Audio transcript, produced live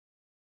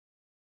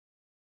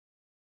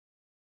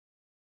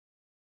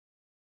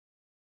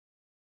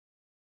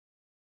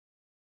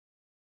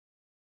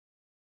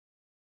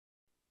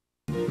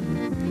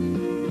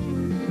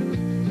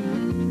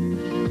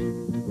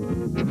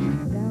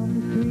Down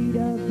the street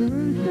of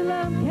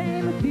Jerusalem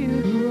came a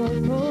funeral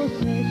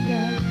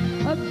procession.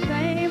 Up the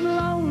same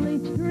lonely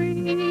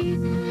street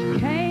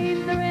came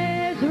the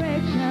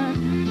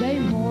resurrection. They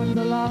mourned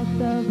the loss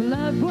of a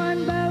loved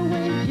one, but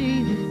when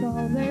Jesus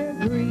saw their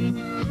grief,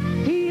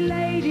 he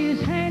laid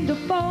his hand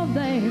upon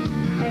them,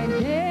 and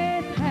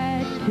death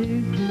had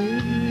to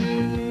flee.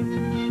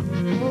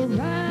 Oh,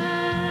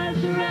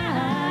 rise,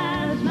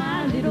 rise,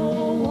 my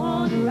little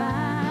one,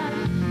 rise.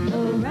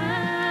 Oh,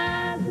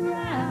 rise,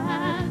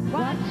 rise,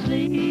 wipe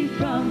sleep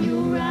from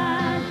your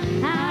eyes.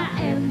 I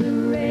am the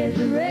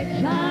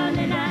resurrection,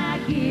 and I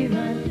give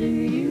unto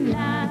you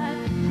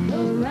life.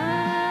 Oh,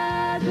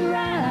 rise,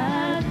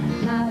 rise,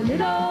 my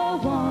little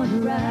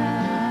one, rise.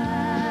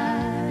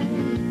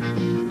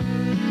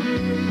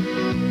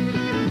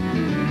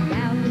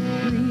 Down the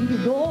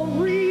street,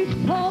 glory,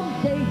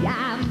 someday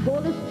I'm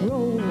gonna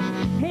stroll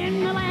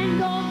in the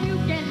land of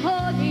milk and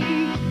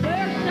honey,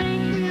 where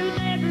things will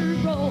never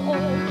grow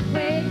old.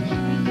 When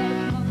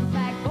Jesus comes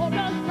back for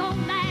us on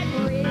that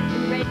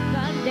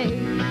resurrection day,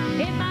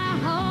 in my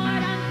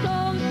heart I'm so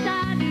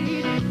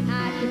excited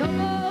I can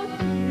almost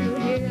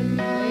hear him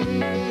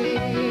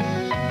say,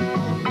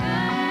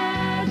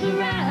 rise,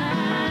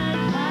 rise,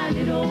 my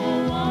little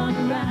one,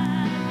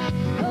 rise.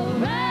 Oh,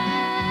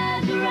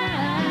 rise,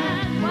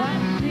 rise,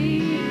 wipe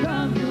sleep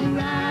from your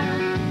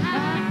eyes. I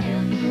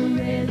am the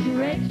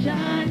resurrection,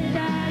 and I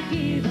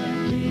give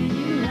unto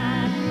you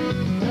life.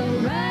 So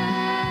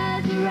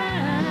rise,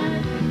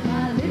 rise,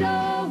 my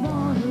little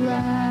one,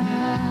 rise.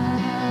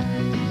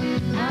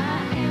 I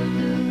am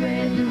the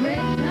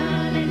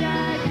resurrection, and I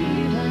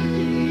give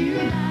unto you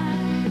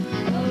life.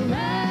 So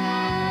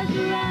rise,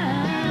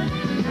 rise,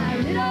 my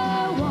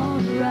little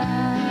one,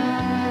 rise.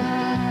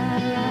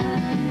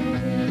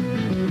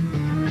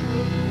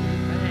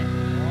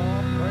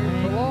 Praise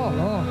the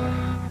Lord.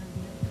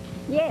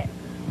 Yes.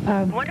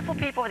 Wonderful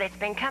people that's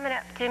been coming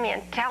up to me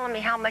and telling me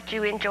how much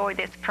you enjoy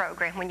this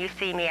program when you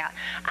see me out.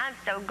 I'm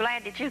so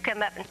glad that you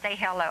come up and say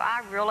hello.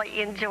 I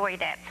really enjoy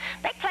that.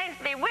 Make plans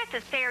to be with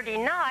us Saturday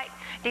night,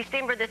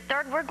 December the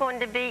 3rd. We're going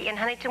to be in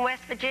Huntington,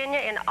 West Virginia,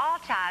 in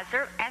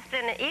Altizer. That's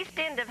in the east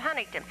end of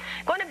Huntington.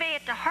 Going to be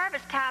at the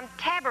Harvest Time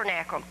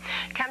Tabernacle.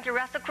 Come to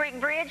Russell Creek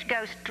Bridge,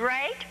 go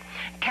straight,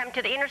 come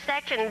to the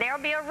intersection, and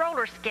there'll be a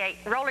roller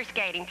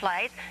skating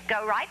place.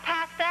 Go right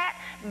past that,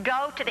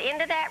 go to the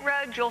end of that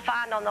road. You'll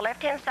find on the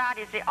left-hand side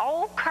is the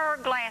old Kerr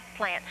glass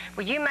plant.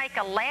 Well, you make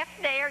a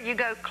left there, you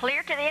go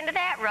clear to the end of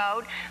that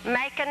road,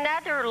 make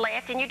another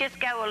left, and you just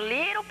go a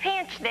little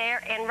pinch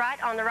there, and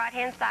right on the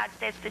right-hand side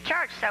says the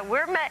church. So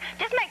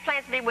just make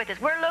plans to be with us.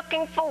 We're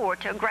looking forward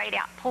to a great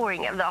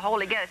outpouring of the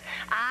Holy Ghost.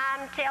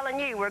 I'm telling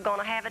you, we're going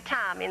to have a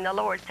time in the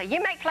Lord. So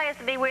you make plans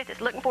to be with us.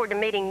 Looking forward to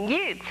meeting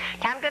you.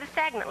 Time to go to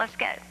segment. Let's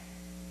go.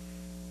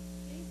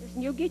 Jesus,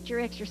 and you'll get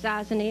your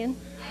exercising in.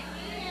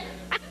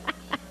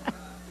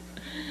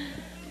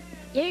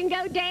 You can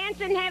go dance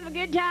and have a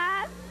good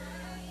time.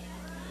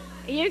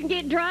 You can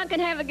get drunk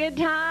and have a good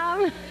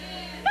time.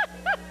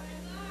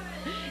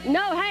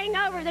 No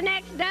hangover the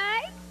next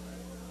day.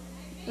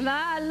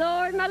 My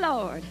Lord, my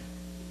Lord.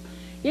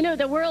 You know,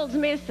 the world's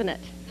missing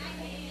it.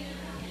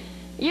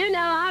 You know,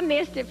 I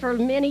missed it for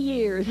many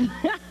years.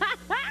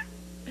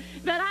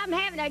 But I'm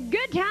having a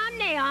good time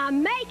now.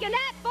 I'm making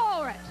up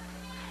for it.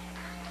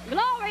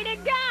 Glory to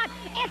God.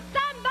 If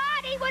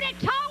somebody would have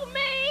told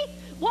me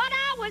what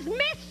I was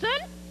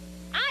missing,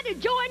 I'd have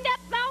joined up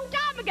a long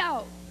time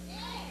ago.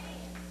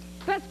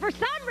 Because for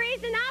some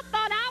reason, I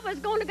thought I was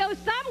going to go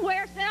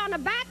somewhere, sit on a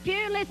back pew,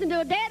 and listen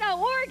to a dead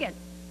old organ.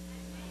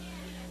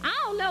 I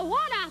don't know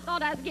what I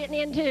thought I was getting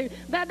into.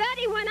 But,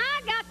 buddy, when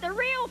I got the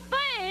real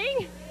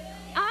thing,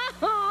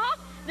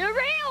 the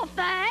real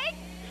thing,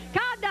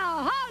 called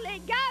the Holy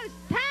Ghost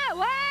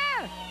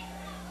power,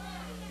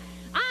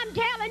 I'm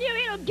telling you,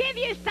 it'll give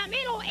you some,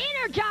 it'll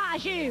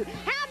energize you.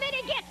 How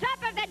many gets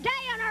up of the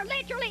day and are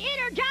literally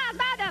energized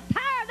by the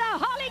power of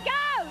the Holy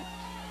Ghost?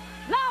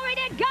 Glory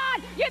to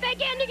God. You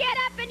begin to get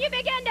up and you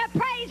begin to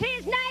praise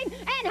His name,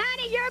 and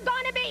honey, you're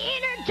going to be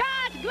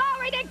energized.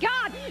 Glory to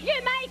God. You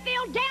may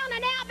feel down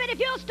and out, but if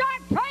you'll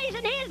start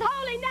praising His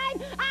holy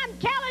name, I'm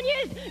telling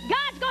you,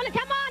 God's going to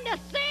come on the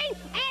scene,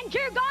 and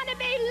you're going to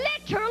be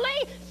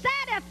literally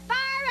set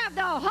afire of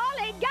the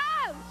Holy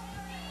Ghost.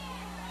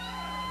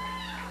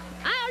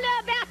 I don't know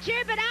about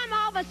you, but I'm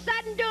all of a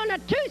sudden doing a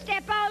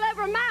two-step all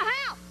over my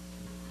house.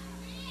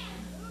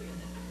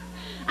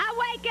 I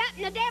wake up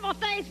and the devil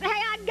thinks, hey,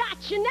 I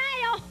got you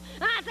now.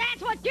 I say,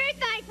 that's what you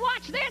think.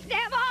 Watch this,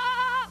 devil.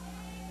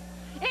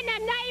 In the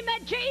name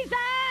of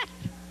Jesus.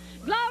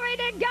 Glory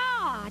to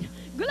God.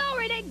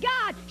 Glory to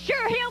God.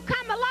 Sure, he'll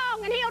come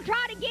along and he'll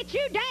try to get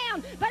you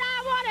down, but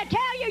I want to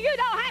tell you, you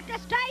don't have to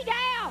stay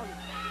down.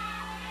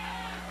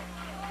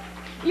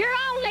 You're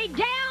only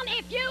down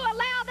if you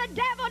allow the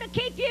devil to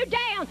keep you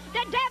down.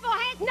 The devil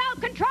has no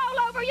control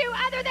over you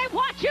other than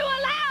what you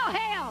allow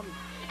him.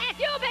 If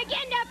you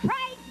begin to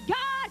praise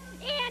God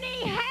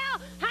anyhow,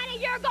 honey,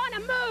 you're going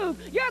to move.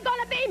 You're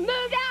going to be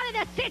moved out of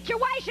the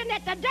situation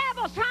that the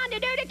devil's trying to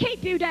do to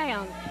keep you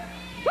down.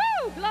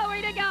 Woo!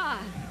 Glory to God.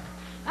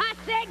 I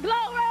said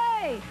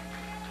glory.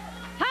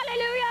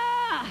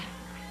 Hallelujah.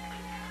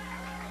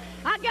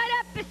 I got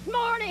up this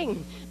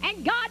morning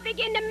and God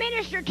began to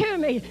minister to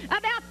me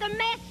about the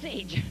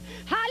message.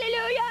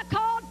 Hallelujah,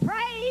 called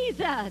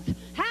praises.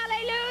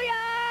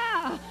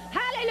 Hallelujah.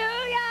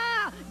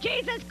 Hallelujah.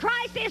 Jesus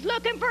Christ is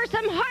looking for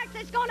some hearts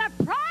that's going to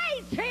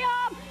praise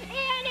Him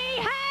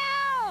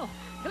anyhow.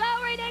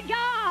 Glory to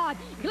God.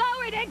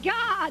 Glory to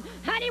God.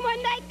 Honey, when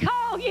they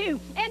call you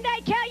and they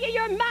tell you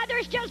your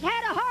mother's just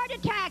had a heart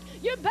attack,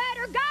 you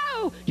better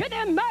go to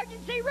the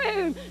emergency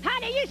room.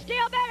 Honey, you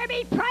still better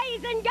be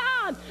praising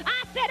God.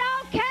 I said,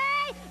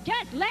 okay,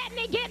 just let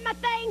me get my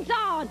things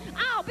on.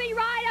 I'll be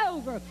right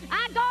over.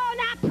 I go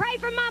and I pray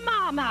for my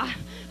mama.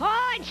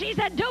 Oh, and she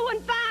said,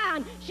 doing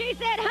fine. She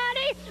said,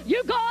 honey,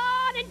 you go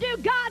on and do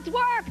God's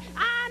work.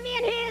 I'm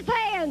in His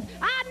hands.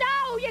 I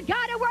know you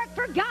got to work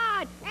for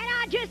God. And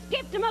I just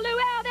skipped him a little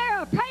out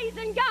there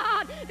praising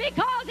God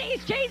because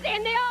she's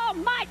in the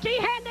almighty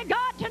hand of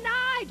God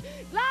tonight.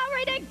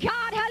 Glory to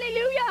God.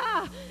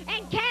 Hallelujah.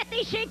 And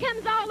Kathy, she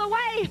comes all the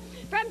way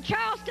from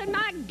Charleston.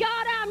 My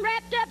God, I'm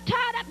wrapped up,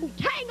 tied up, and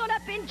tangled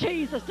up in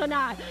Jesus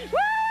tonight.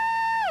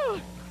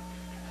 Woo!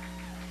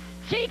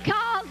 She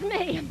calls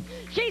me.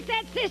 She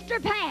said, Sister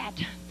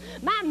Pat,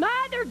 my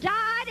mother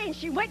died and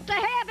she went to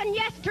heaven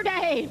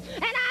yesterday.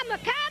 And I'm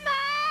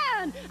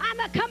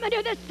coming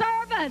to the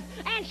service.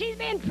 And she's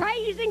been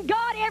praising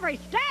God every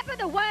step of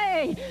the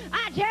way.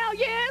 I tell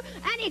you,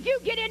 and if you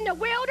get in the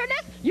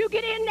wilderness, you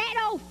get in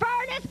that old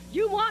furnace,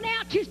 you want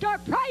out, you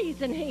start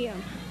praising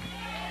Him.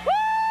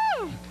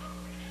 Woo!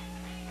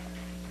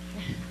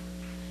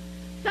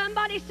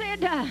 Somebody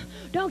said,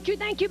 don't you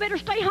think you better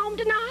stay home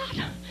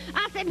tonight?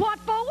 I said, what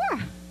for?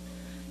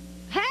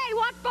 Hey,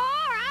 what for?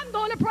 I'm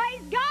going to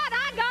praise God.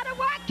 I got a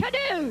work to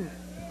do.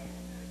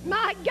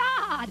 My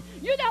God,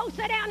 you don't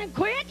sit down and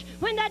quit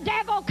when the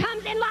devil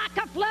comes in like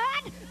a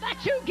flood,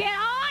 but you get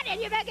on and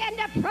you begin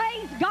to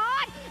praise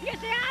God. You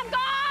say, I'm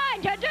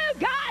going to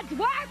do God's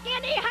work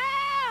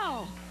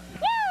anyhow.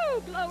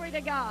 Woo! Glory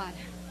to God.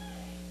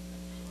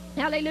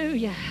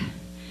 Hallelujah.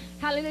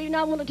 Hallelujah.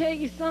 Now I want to tell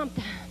you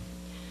something.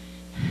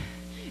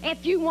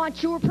 If you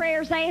want your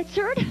prayers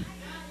answered,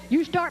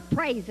 you start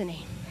praising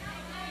Him.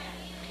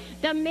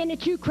 The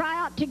minute you cry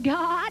out to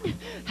God,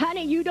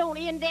 honey, you don't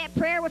end that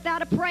prayer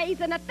without a praise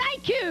and a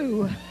thank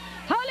you.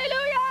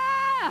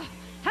 Hallelujah!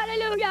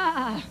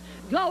 Hallelujah!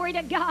 Glory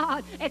to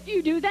God. If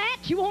you do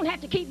that, you won't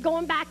have to keep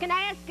going back and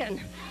asking.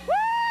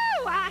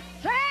 Woo! I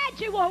said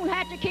you won't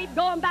have to keep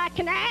going back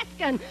and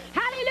asking.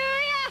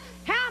 Hallelujah!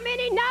 How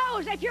many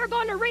knows if you're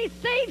going to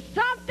receive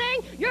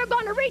something, you're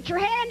going to reach your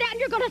hand out and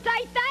you're going to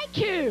say thank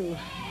you.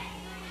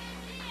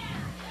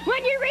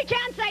 When you reach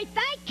out and say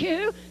thank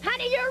you,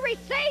 honey, you're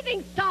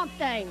receiving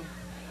something.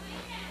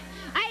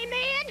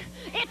 Amen?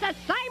 It's the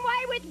same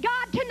way with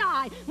God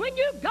tonight. When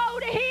you go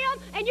to Him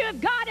and you've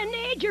got a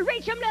need, you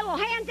reach them little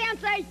hands out and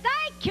say,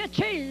 thank you,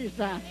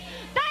 Jesus.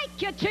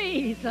 Thank you,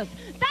 Jesus.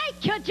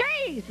 Thank you,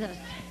 Jesus.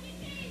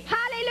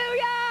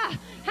 Hallelujah.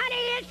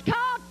 Honey, it's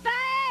called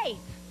faith.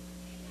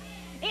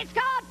 It's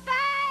called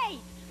faith.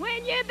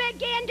 When you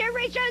begin to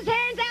reach those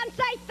hands out and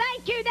say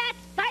thank you,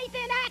 that's faith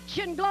in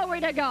action.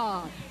 Glory to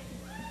God.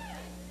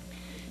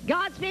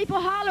 God's people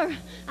holler,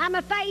 I'm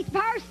a faith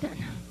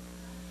person.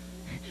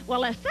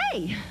 Well, let's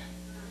see.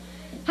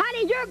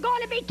 Honey, you're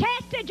going to be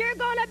tested. You're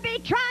going to be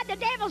tried. The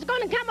devil's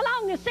going to come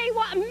along and see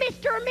what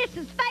Mr. or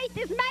Mrs. Faith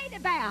is made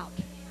about.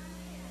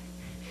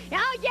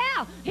 Oh,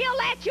 yeah, he'll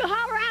let you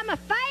holler, I'm a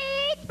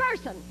faith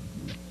person.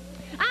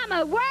 I'm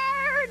a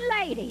word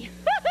lady.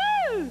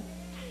 Woo-hoo!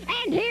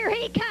 And here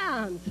he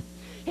comes.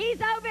 He's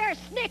over there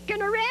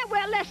snicking around.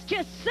 Well, let's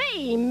just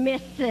see,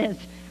 Mrs.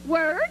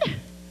 Word.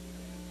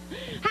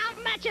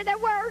 How much of the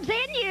word's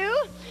in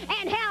you,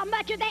 and how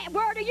much of that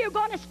word are you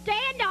going to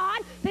stand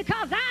on?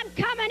 Because I'm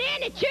coming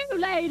in at you,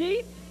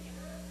 lady.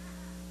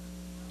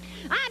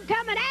 I'm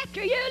coming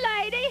after you,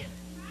 lady.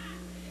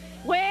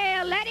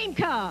 Well, let him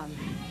come.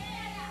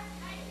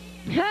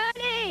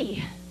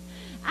 Honey,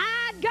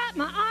 I got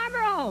my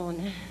armor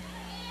on.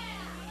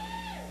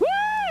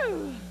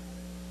 Woo!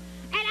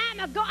 And I'm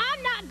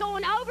not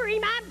going over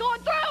him, I'm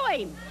going through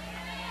him.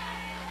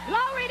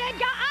 Glory to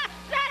God. I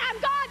said I'm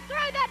going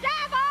through the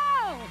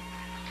devil.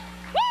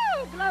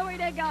 Woo! Glory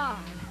to God.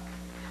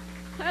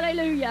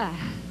 Hallelujah.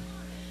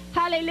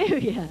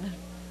 Hallelujah.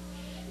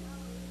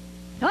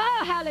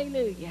 Oh,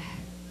 hallelujah.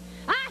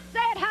 I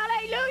said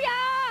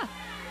hallelujah.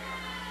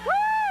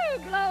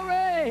 Woo!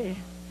 Glory.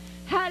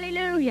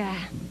 Hallelujah.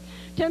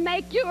 To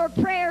make your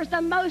prayers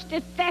the most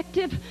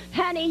effective,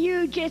 honey,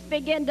 you just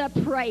begin to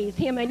praise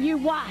Him and you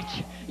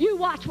watch. You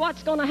watch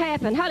what's going to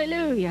happen.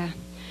 Hallelujah.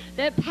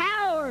 The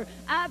power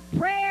of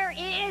prayer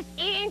is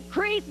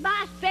increased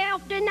by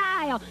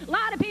self-denial. A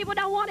lot of people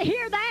don't want to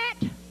hear that.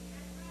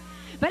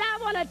 But I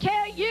want to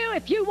tell you,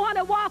 if you want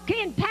to walk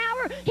in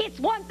power, it's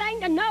one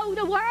thing to know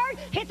the Word.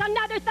 It's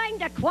another thing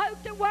to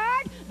quote the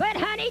Word. But,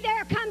 honey,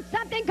 there comes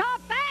something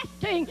called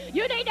fasting.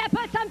 You need to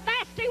put some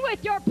fasting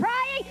with your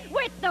praying,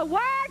 with the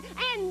Word,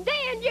 and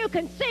then you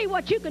can see see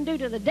what you can do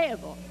to the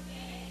devil.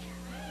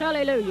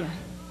 Hallelujah.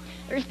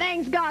 There's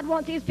things God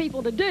wants his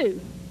people to do.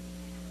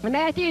 In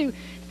Matthew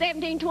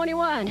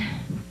 17:21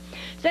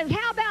 says,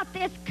 how about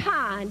this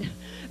kind?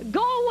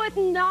 Goeth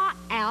not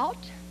out,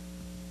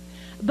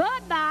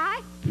 but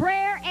by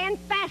prayer and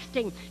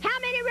fasting. How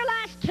many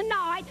realize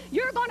tonight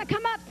you're going to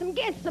come up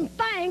against some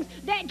things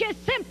that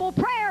just simple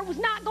prayer was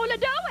not going to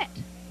do it?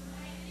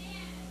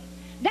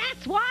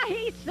 That's why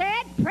he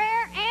said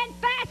prayer and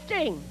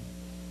fasting.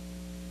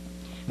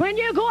 When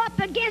you go up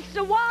against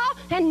the wall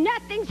and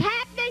nothing's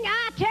happening,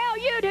 I tell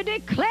you to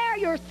declare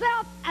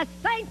yourself a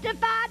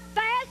sanctified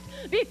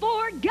fast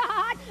before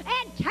God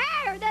and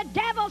tear the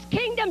devil's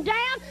kingdom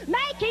down.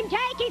 Make him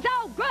take his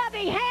old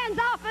grubby hands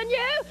off on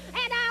you.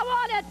 And I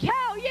want to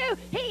tell you,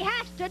 he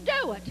has to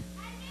do it.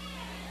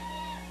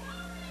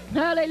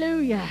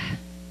 Hallelujah.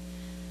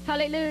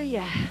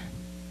 Hallelujah.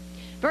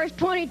 Verse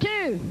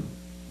 22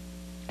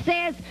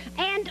 says,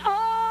 and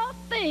all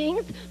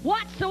things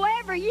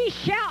whatsoever ye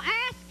shall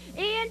ask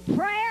in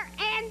prayer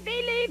and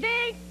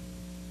believing,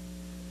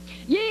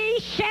 ye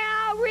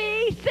shall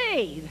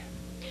receive.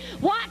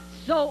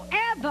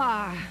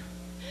 Whatsoever.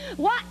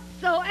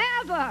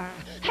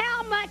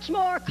 How much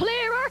more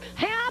clearer,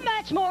 how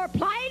much more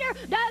plainer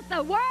does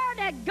the Word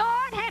of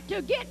God have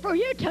to get for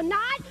you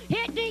tonight?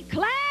 It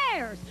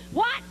declares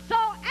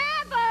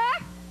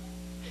whatsoever,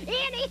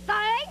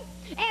 anything,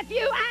 if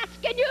you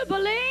ask and you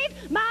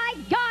believe, my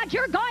God,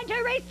 you're going to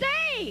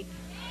receive.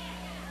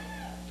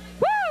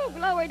 Woo!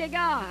 Glory to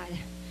God.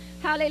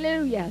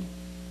 Hallelujah.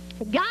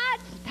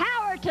 God's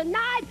power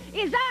tonight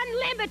is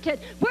unlimited,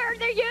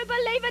 whether you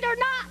believe it or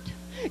not.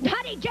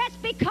 Honey,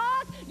 just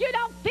because you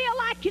don't feel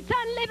like it's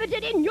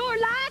unlimited in your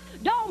life,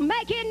 don't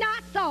make it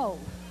not so.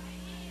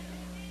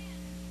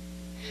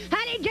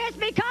 Honey, just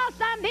because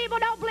some people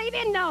don't believe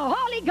in the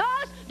Holy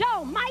Ghost,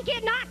 don't make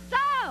it not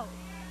so.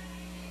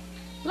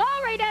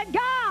 Glory to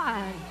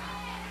God.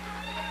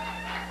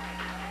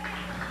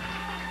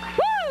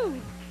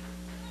 Woo!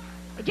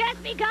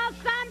 Just because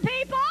some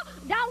people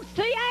don't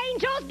see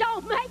angels,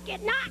 don't make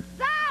it not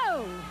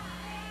so.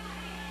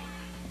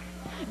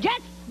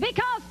 Just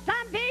because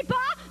some people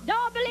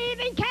don't believe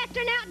in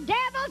casting out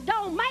devils,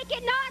 don't make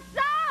it not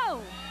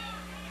so.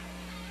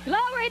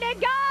 Glory to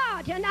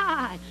God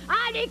tonight.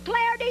 I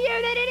declare to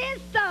you that it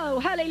is so.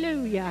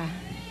 Hallelujah.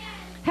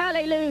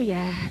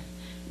 Hallelujah.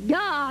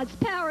 God's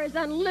power is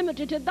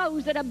unlimited to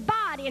those that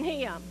abide in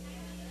him.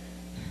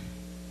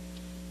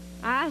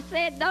 I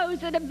said those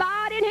that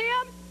abide in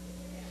him.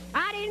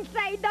 I didn't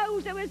say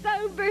those that was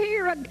over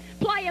here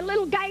playing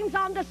little games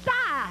on the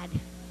side.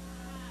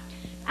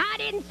 I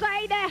didn't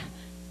say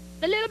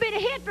the little bit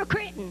of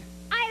hypocriting.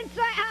 I didn't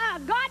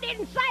say, God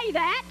didn't say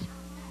that.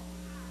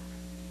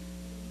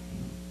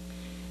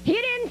 He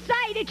didn't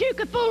say that you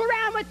could fool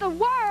around with the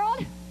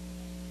world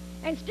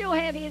and still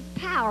have his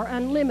power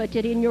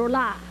unlimited in your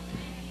life.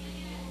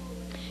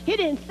 He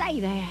didn't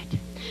say that.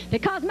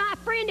 Because, my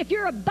friend, if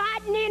you're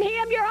abiding in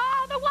him, you're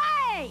all the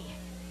way.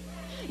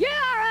 You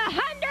are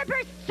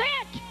 100%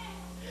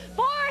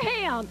 for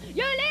him.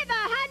 You live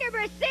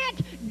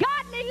 100%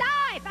 godly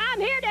life. I'm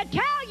here to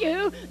tell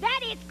you that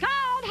it's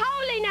called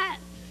holiness.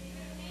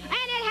 And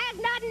it has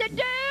nothing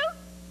to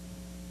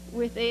do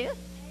with this.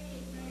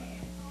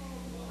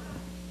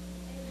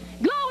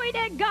 Glory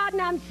to God,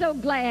 and I'm so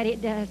glad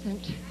it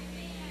doesn't.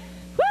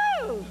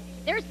 Woo!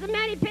 There's so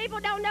many people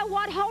don't know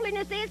what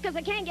holiness is because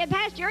they can't get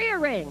past your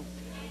earrings.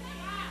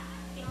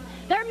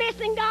 They're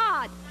missing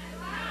God.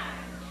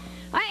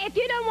 If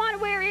you don't want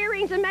to wear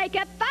earrings and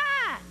makeup,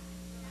 fine.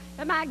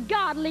 But my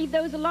God, leave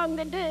those alone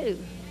that do.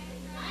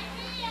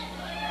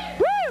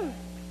 Woo!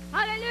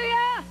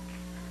 Hallelujah!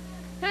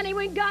 Honey,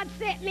 when God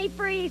set me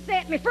free, he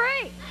set me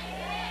free.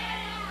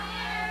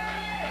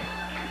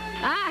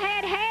 I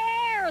had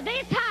hair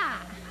this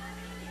high.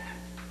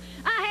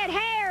 I had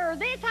hair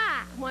this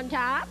high one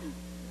time.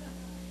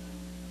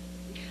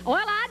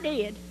 Well, I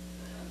did.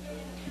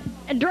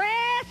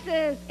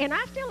 Dresses, and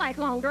I still like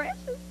long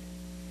dresses.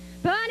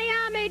 But honey,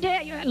 I may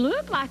tell you, it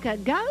looked like a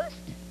ghost.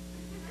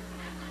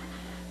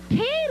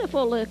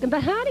 Pitiful looking,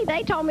 but honey,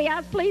 they told me I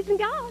was pleasing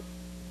God.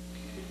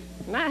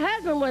 My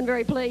husband wasn't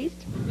very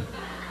pleased.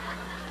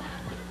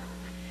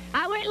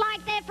 I went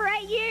like that for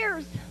 8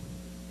 years.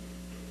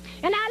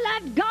 And I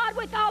loved God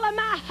with all of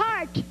my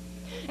heart.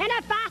 And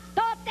if I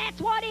thought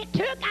that's what it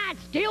took, I'd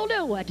still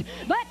do it.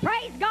 But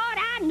praise God,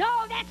 I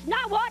know that's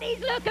not what he's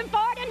looking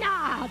for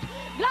tonight.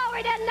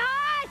 Glory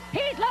tonight,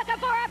 he's looking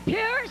for a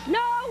pure, snow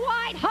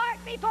white heart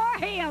before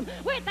him,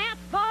 without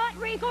spot,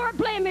 wrinkle, or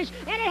blemish.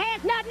 And it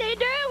has nothing to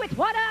do with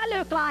what I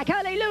look like.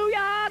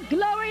 Hallelujah,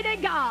 glory to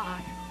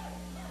God.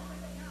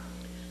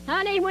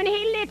 Honey, when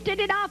he lifted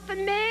it off of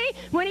me,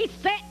 when he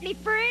set me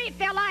free, it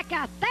felt like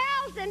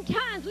 1,000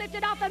 tons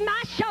lifted off of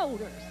my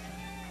shoulders.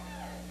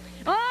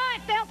 Oh,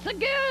 it felt so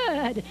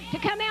good to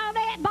come out of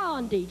that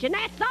bondage. And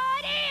that's all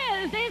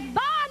it is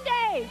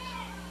bondage.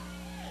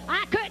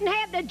 I couldn't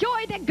have the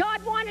joy that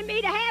God wanted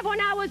me to have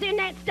when I was in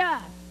that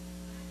stuff.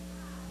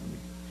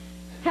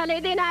 Honey,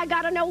 then I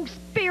got an old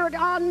spirit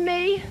on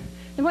me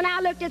And when I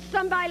looked at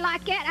somebody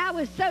like that, I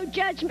was so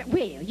judgmental.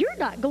 Well, you're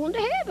not going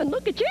to heaven.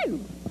 Look at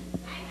you.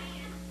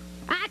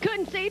 I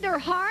couldn't see their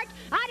heart.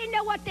 I didn't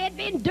know what they'd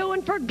been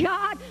doing for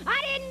God.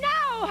 I didn't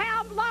know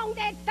how long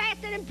they'd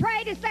fasted and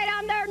prayed and stayed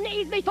on their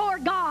knees before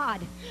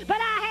God. But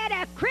I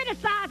had a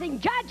criticizing,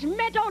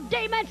 judgmental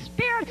demon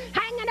spirit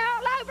hanging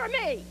all over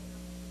me.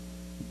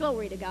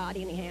 Glory to God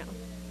anyhow.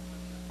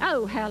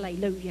 Oh,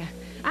 hallelujah.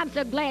 I'm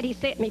so glad he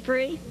set me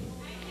free.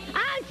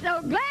 I'm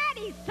so glad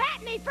he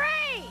set me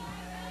free.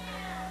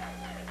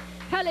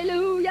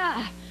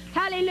 Hallelujah.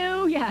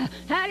 Hallelujah.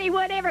 Honey,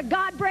 whenever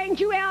God brings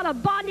you out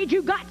of bondage,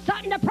 you got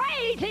something to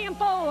praise him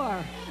for.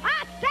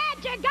 I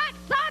said you got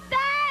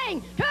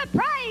something to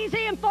praise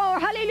him for.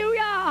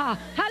 Hallelujah.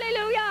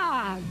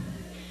 Hallelujah.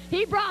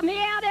 He brought me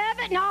out of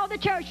it, and all the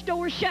church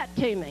doors shut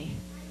to me.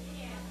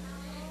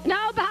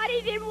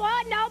 Nobody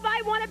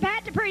wanted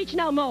Pat to preach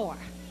no more.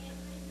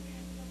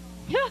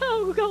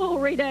 Oh,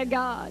 glory to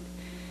God.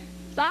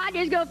 So I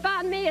just go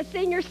find me a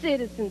senior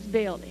citizens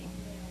building.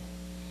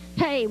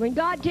 Hey, when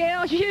God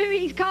tells you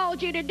he's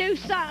called you to do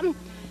something,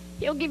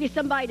 he'll give you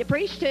somebody to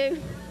preach to.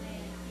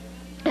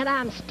 And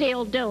I'm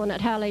still doing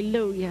it.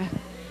 Hallelujah.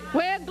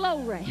 Well,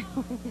 glory.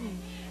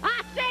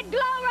 I said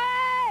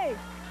glory.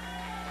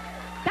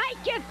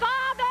 Thank you,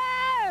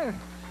 Father,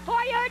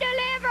 for your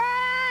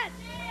deliverance.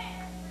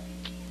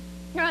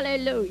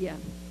 Hallelujah.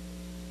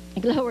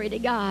 Glory to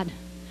God.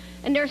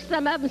 And there's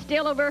some of them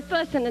still over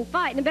fussing and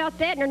fighting about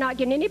that, and they're not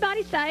getting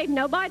anybody saved,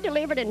 nobody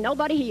delivered, and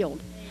nobody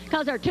healed.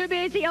 Because they're too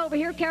busy over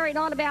here carrying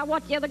on about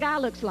what the other guy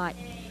looks like.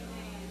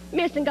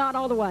 Missing God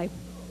all the way.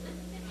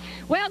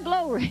 Well,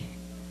 glory.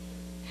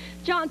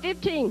 John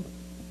 15:7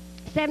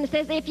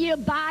 says, if you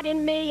abide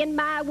in me and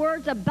my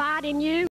words abide in you,